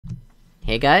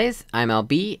Hey guys, I'm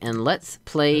LB, and let's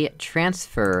play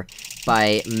Transfer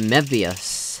by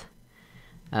Mevious.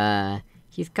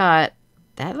 He's got...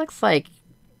 that looks like,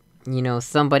 you know,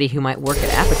 somebody who might work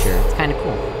at Aperture. It's kinda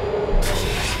cool.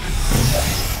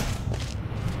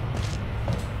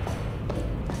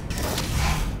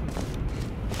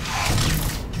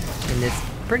 And this...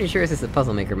 pretty sure this is a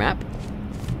Puzzle Maker map.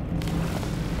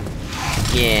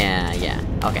 Yeah,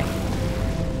 okay.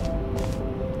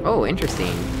 Oh,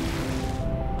 interesting.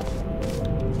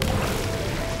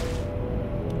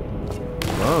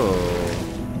 Whoa.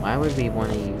 Why would we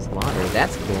want to use water?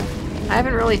 That's cool. I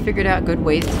haven't really figured out good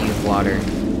ways to use water.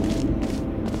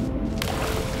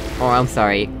 Or, I'm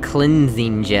sorry,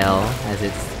 cleansing gel, as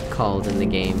it's called in the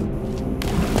game.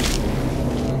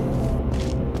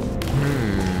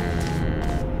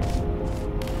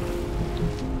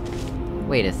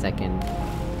 Wait a second.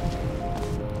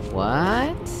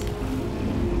 What?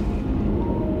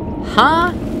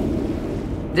 Huh?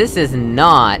 This is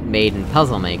not made in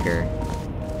Puzzle Maker.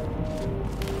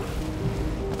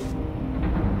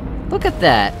 Look at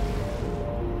that!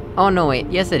 Oh no, wait,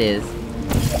 yes it is.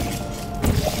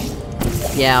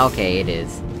 Yeah, okay, it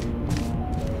is.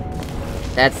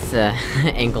 That's,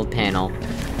 angled panel.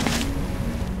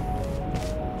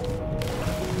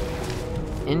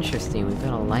 Interesting, we've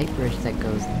got a light bridge that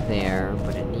goes there,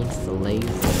 but it needs the laser.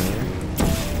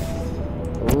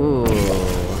 Ooh.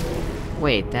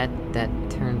 Wait, that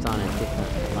turns on a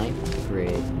different light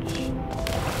bridge.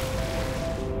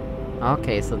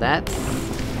 Okay, so that's...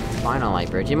 final light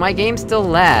bridge. And my game still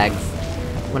lags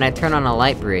when I turn on a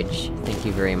light bridge. Thank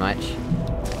you very much.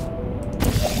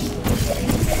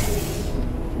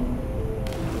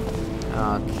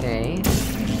 Okay.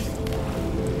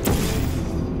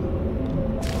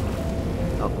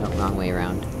 Oh, no, wrong way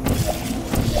around.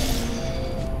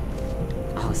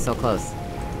 Oh, so close.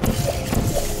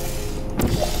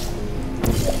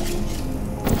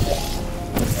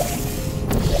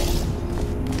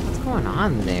 What's going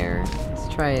on there?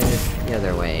 Let's try this the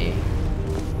other way.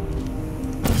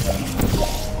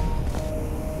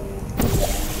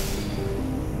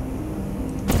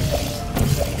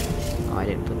 Oh, I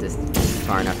didn't put this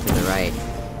far enough to the right.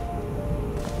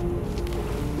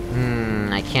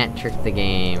 I can't trick the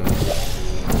game.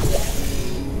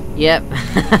 Yep.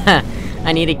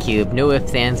 I need a cube, no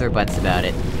ifs, ands, or buts about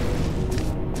it.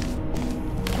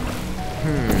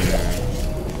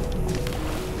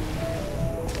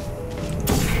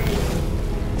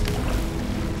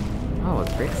 Oh,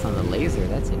 it bricks on the laser,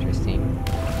 that's interesting.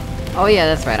 Oh yeah,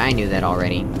 that's right, I knew that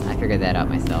already. I figured that out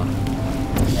myself.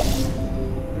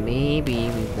 Maybe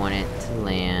we want it to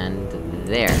land...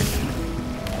 there.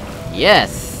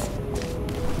 Yes!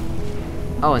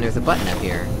 Oh, and there's a button up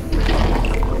here.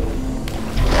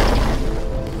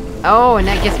 Oh, and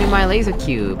that gets me my laser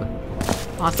cube!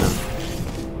 Awesome.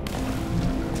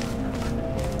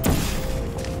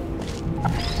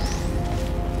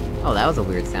 Oh, that was a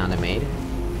weird sound I made.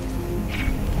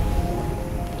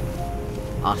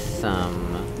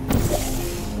 Awesome.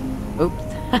 Oops.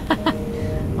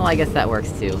 Well, I guess that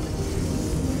works too.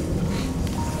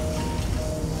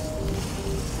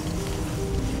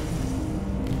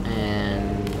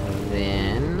 And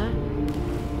then...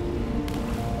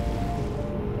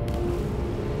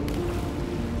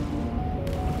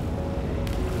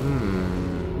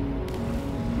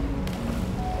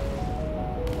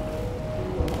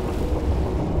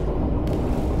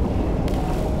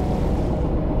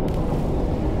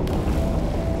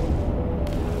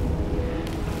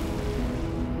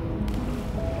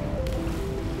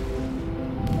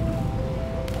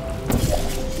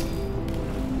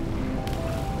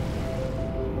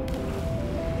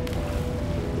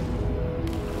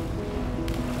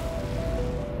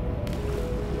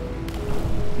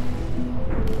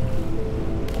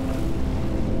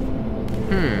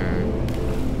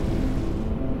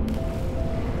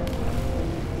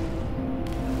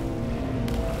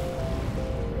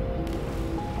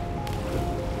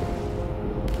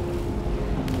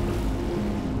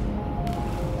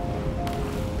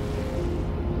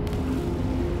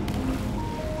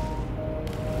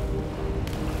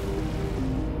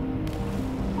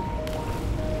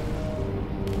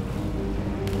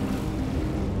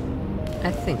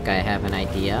 I think I have an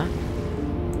idea.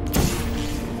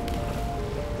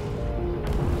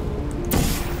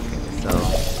 So...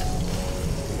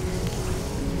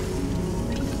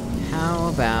 how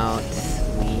about...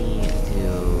 we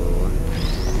do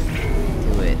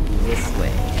it this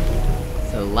way.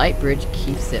 So light bridge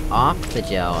keeps it off the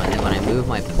gel, and then when I move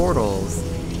my portals,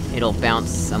 it'll bounce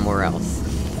somewhere else.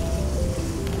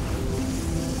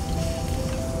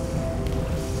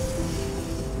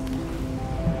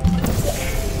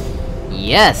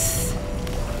 Yes!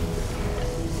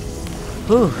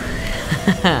 Whew.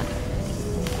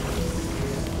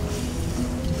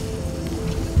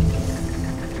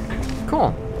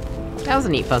 Cool. That was a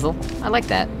neat puzzle. I like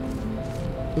that.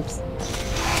 Oops.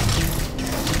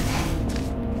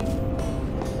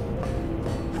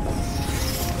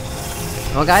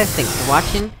 Well guys, thanks for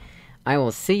watching. I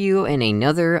will see you in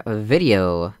another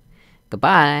video.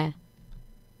 Goodbye!